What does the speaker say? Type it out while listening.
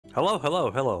Hello, hello,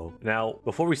 hello. Now,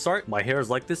 before we start, my hair is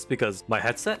like this because my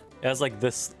headset has like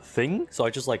this thing, so I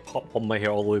just like pop my hair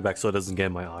all the way back so it doesn't get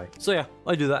in my eye. So yeah,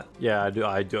 I do that. Yeah, I do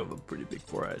have a pretty big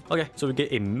forehead. Okay, so we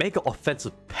get a mega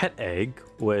offensive pet egg,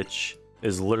 which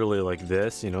is literally like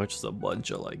this, you know, just a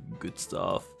bunch of like good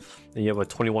stuff. And you have a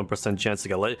 21% chance to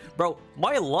get lit. Bro,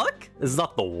 my luck is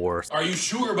not the worst. Are you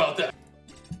sure about that?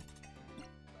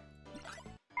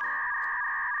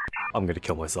 I'm gonna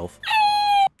kill myself.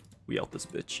 We out this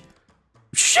bitch.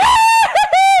 Sheesh!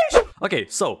 Okay,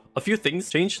 so a few things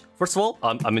changed. First of all,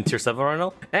 I'm in tier 7 right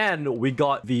now, and we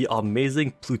got the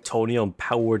amazing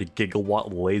plutonium-powered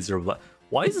gigawatt laser.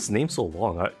 Why is this name so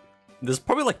long? This is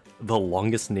probably like the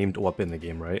longest named weapon in the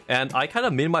game, right? And I kind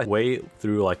of made my way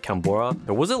through like Cambora.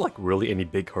 There wasn't like really any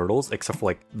big hurdles except for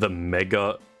like the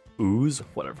mega ooze.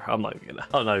 Whatever. I'm not even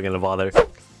gonna bother.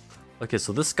 Okay,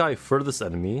 so this guy furthest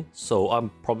enemy, so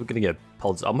I'm probably gonna get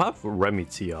pelts. I'm gonna have Remy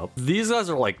T up. These guys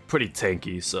are like pretty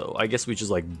tanky, so I guess we just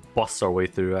like bust our way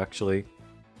through actually.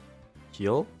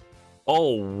 Heal?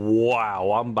 Oh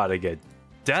wow, I'm about to get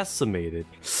decimated.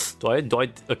 Do I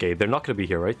okay, they're not gonna be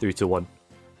here, right? 3, 2, 1.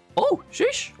 Oh,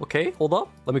 sheesh. Okay, hold up.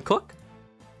 Let me cook.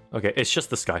 Okay, it's just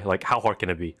this guy. Like, how hard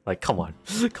can it be? Like, come on.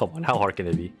 Come on, how hard can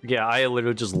it be? Yeah, I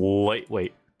literally just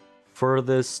wait.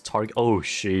 Furthest target. Oh,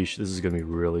 sheesh. This is gonna be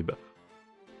really bad.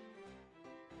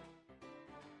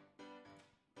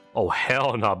 Oh,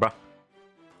 hell no, bro.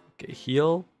 Okay,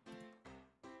 heal.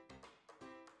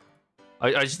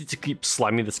 I just need to keep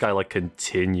slamming this guy, like,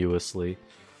 continuously.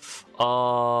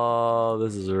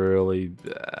 This is really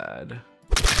bad.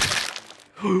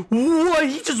 What?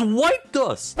 He just wiped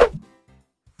us!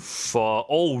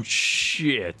 Oh,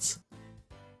 shit.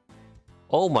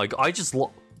 Oh my god, I just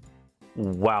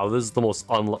wow, this is the most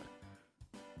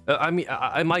I mean,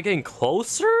 am I getting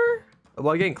closer? Am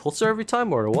I getting closer every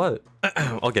time or what?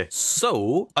 Okay,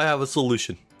 so I have a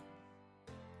solution.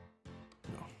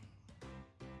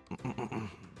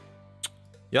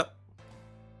 Yep.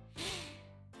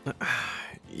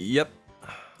 Yep.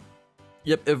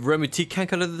 If Remy T can't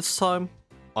cut it this time,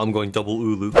 I'm going double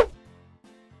Ulu.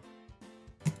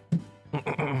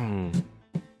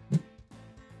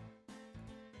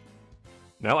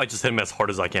 Now I just hit him as hard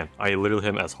as I can. I literally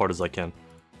hit him as hard as I can.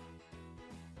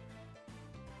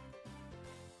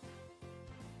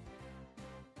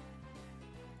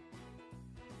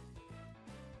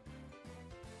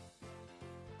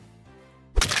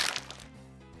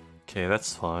 Okay,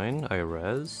 that's fine. I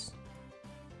res.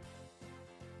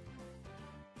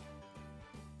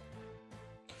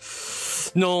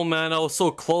 No, man, I was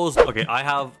so close. Okay, I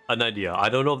have an idea. I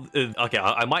don't know if, okay,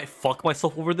 I might fuck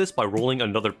myself over this by rolling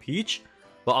another peach,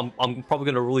 but I'm probably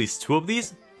gonna release 2 of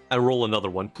these and roll another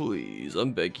one. Please,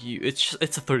 I'm begging you. It's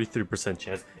a 33%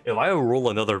 chance. If I roll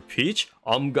another peach,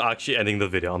 I'm actually ending the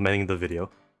video. I'm ending the video.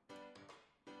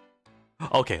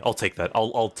 Okay, I'll take that.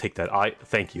 I'll take that.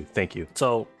 Thank you.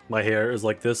 So my hair is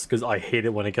like this because I hate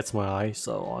it when it gets my eye.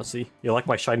 So honestly, you like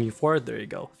my shiny forehead? There you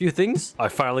go. A few things. I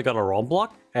finally got a ROM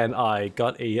block and I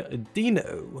got a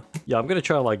Dino. Yeah, I'm gonna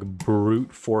try to like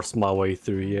brute force my way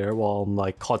through here while I'm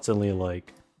like constantly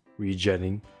like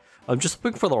regenning. I'm just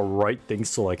hoping for the right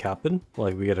things to like happen.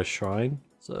 Like we get a shrine.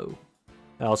 So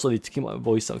I also need to keep my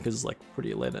voice down because it's like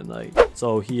pretty late at night.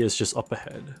 So he is just up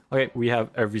ahead. Okay, we have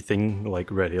everything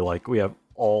like ready. Like we have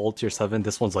all tier 7.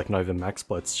 This one's like not even max,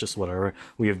 but it's just whatever.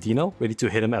 We have Dino ready to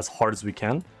hit him as hard as we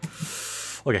can.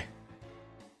 Okay.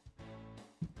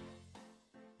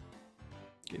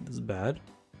 Okay, this is bad.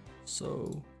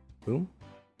 So, boom.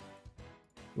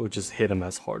 We'll just hit him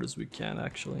as hard as we can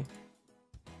actually.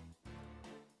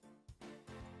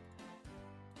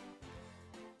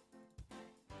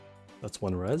 That's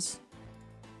 1 res.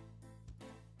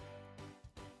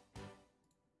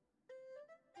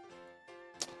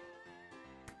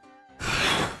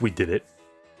 We did it.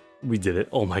 We did it.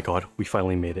 Oh my god, we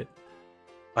finally made it.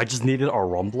 I just needed our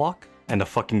ROM block and a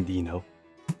fucking Dino.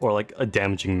 Or like a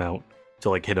damaging mount to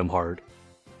like hit him hard.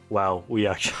 Wow, we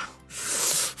actually...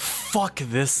 Fuck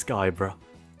this guy, bro.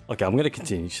 Okay, I'm gonna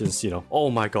continue since, you know... Oh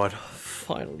my god,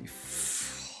 finally.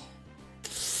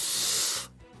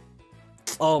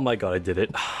 Oh my god, I did it.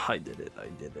 I did it.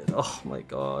 Oh my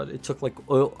god. It took like...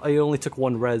 I only took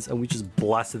 1 res and we just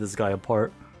blasted this guy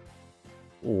apart.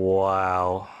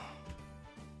 Wow.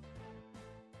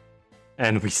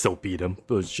 And we still beat him.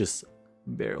 There was just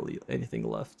barely anything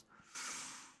left.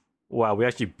 Wow, we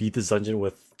actually beat this dungeon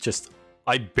with just...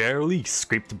 I barely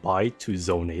scraped by to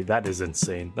zone 8. That is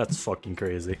insane. That's fucking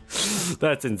crazy.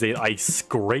 That's insane. I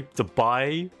scraped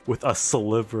by with a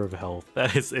sliver of health.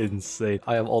 That is insane.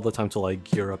 I have all the time to like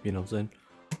gear up, you know what I'm saying?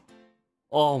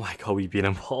 Oh my god, we beat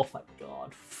him. Oh my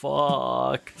god.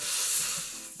 Fuck.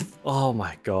 Oh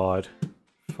my god.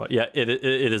 But yeah, it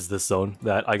is this zone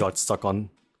that I got stuck on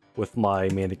with my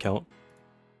main account.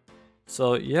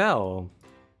 So yeah,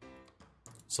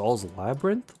 Saul's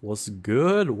Labyrinth was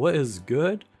good. What is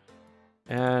good?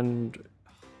 And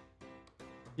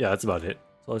yeah, that's about it.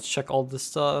 So let's check all this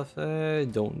stuff.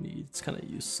 Don't need. It's kind of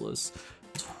useless.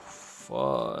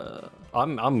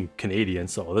 I'm Canadian,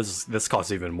 so this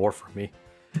costs even more for me.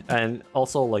 And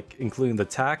also, like, including the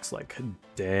tax, like,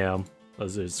 damn,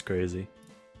 that's just crazy.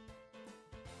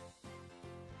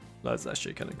 That's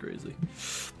actually kind of crazy.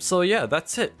 So yeah,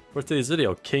 that's it for today's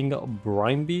video. King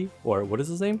BRIMBY, or what is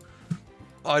his name?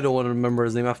 I don't want to remember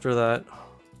his name after that.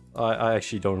 I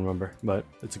actually don't remember, but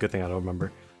it's a good thing I don't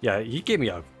remember. Yeah, he gave me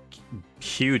a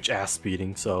huge ass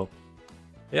beating, so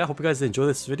yeah, I hope you guys enjoyed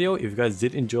this video. If you guys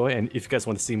did enjoy, and if you guys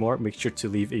want to see more, make sure to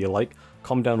leave a like,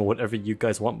 comment down whatever you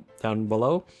guys want down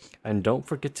below, and don't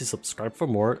forget to subscribe for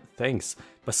more. Thanks.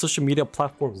 My social media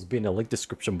platforms will be in the link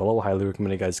description below. I highly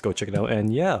recommend you guys go check it out.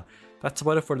 And yeah, that's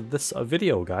about it for this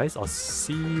video, guys. I'll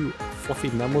see you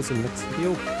fluffy mammals in the next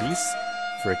video. Peace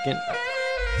freaking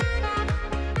out.